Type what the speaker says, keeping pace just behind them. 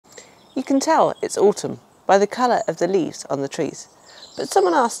You can tell it's autumn by the colour of the leaves on the trees, but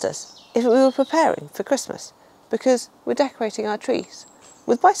someone asked us if we were preparing for Christmas because we're decorating our trees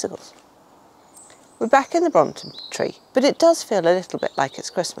with bicycles. We're back in the Brompton tree, but it does feel a little bit like it's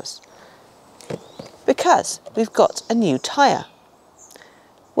Christmas because we've got a new tyre.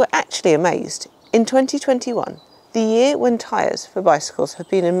 We're actually amazed. In 2021, the year when tyres for bicycles have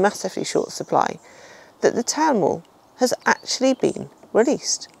been in massively short supply, that the Town Wall has actually been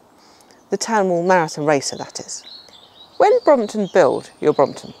released. The Town Wall Marathon Racer, that is. When Brompton build your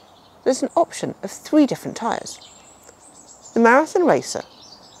Brompton, there's an option of 3 different tyres. The Marathon Racer,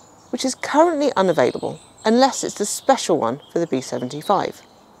 which is currently unavailable unless it's the special one for the B75.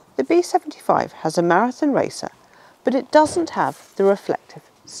 The B75 has a Marathon Racer, but it doesn't have the reflective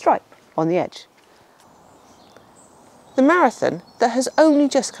stripe on the edge. The Marathon, that has only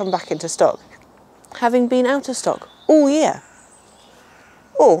just come back into stock, having been out of stock all year.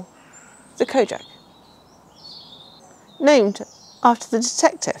 Or the Kojak, named after the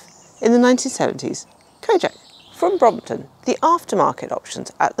detective in the 1970s, Kojak. From Brompton, the aftermarket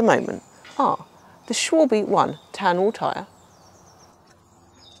options at the moment are the Schwalbe 1 Town Wall tyre,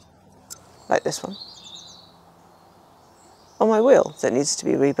 like this one, on my wheel that needs to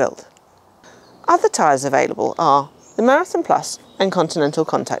be rebuilt. Other tyres available are the Marathon Plus and Continental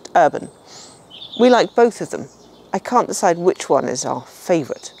Contact Urban. We like both of them. I can't decide which one is our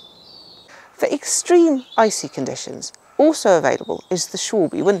favourite. For extreme icy conditions, also available is the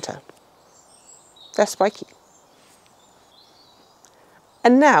Schwalbe Winter. They're spiky.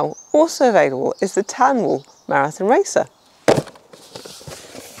 And now, also available is the Town Wall Marathon Racer.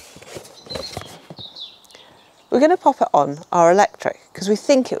 We're going to pop it on our electric because we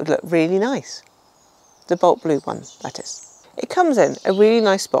think it would look really nice. The Bolt Blue one, that is. It comes in a really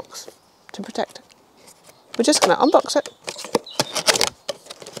nice box to protect it. We're just going to unbox it.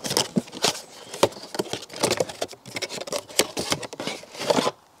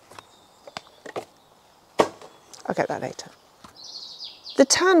 I'll get that later. The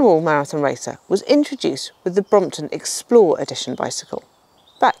Town Wall Marathon Racer was introduced with the Brompton Explore edition bicycle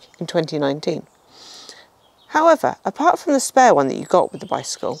back in 2019. However, apart from the spare one that you got with the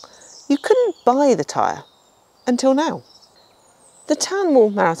bicycle, you couldn't buy the tyre until now. The Town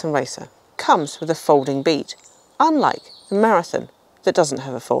Wall Marathon Racer comes with a folding bead, unlike the Marathon that doesn't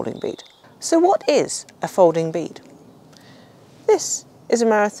have a folding bead. So what is a folding bead? This is a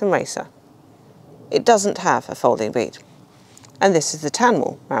Marathon Racer. It doesn't have a folding bead. And this is the Town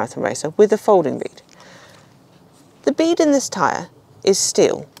Wall Marathon Racer with a folding bead. The bead in this tyre is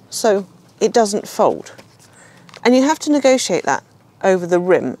steel, so it doesn't fold. And you have to negotiate that over the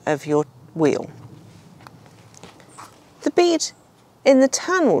rim of your wheel. The bead in the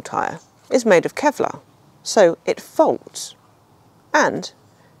Town Wall tyre is made of Kevlar, so it folds and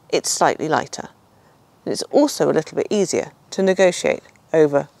it's slightly lighter. And it's also a little bit easier to negotiate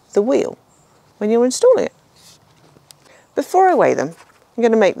over the wheel when you're installing it. Before I weigh them, I'm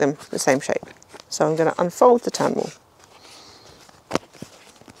going to make them the same shape. So I'm going to unfold the Town Wall.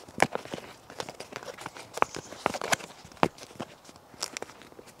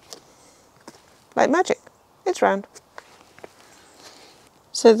 Like magic, it's round.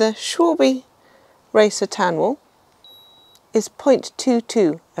 So the Schwalbe Racer Town Wall is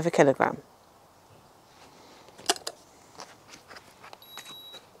 0.22 of a kilogram.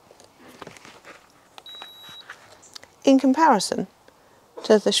 In comparison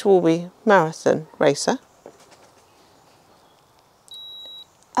to the Schwalbe Marathon Racer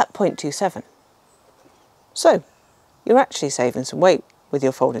at 0.27. So you're actually saving some weight with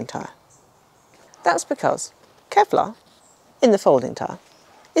your folding tyre. That's because Kevlar in the folding tyre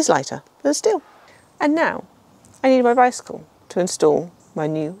is lighter than steel. And now I need my bicycle to install my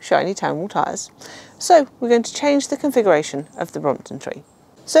new shiny Town Wall tyres. So we're going to change the configuration of the Brompton tree.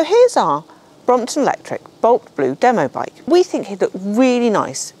 So here's our Brompton Electric Bolt Blue demo bike. We think he'd look really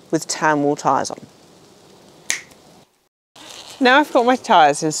nice with Town Wall tyres on. Now I've got my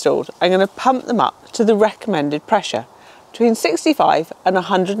tyres installed, I'm going to pump them up to the recommended pressure, between 65 and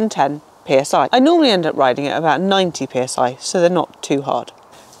 110 psi. I normally end up riding at about 90 psi, so they're not too hard.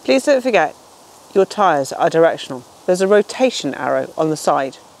 Please don't forget, your tyres are directional. There's a rotation arrow on the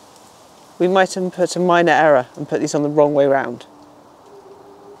side. We might have put a minor error and put these on the wrong way round.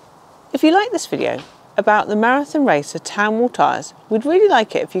 If you like this video about the Marathon Racer Town Wall tyres, we'd really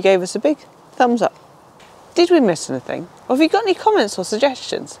like it if you gave us a big thumbs up. Did we miss anything? Or have you got any comments or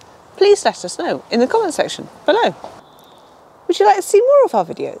suggestions? Please let us know in the comment section below. Would you like to see more of our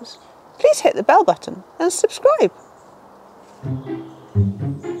videos? Please hit the bell button and subscribe.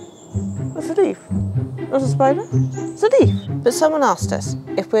 What's the leaf? Not a spider? It's a leaf. But someone asked us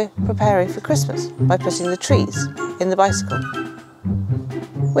if we're preparing for Christmas by putting the trees in the bicycle.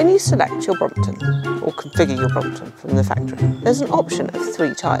 When you select your Brompton, or configure your Brompton from the factory, there's an option of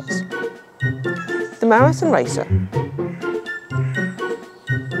 3 tyres. The marathon racer.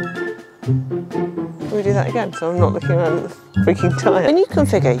 Can we do that again so I'm not looking around at the freaking tyre? When you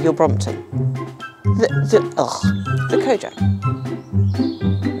configure your Brompton, the Kojak,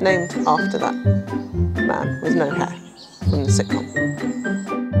 named after that man with no hair from the sitcom.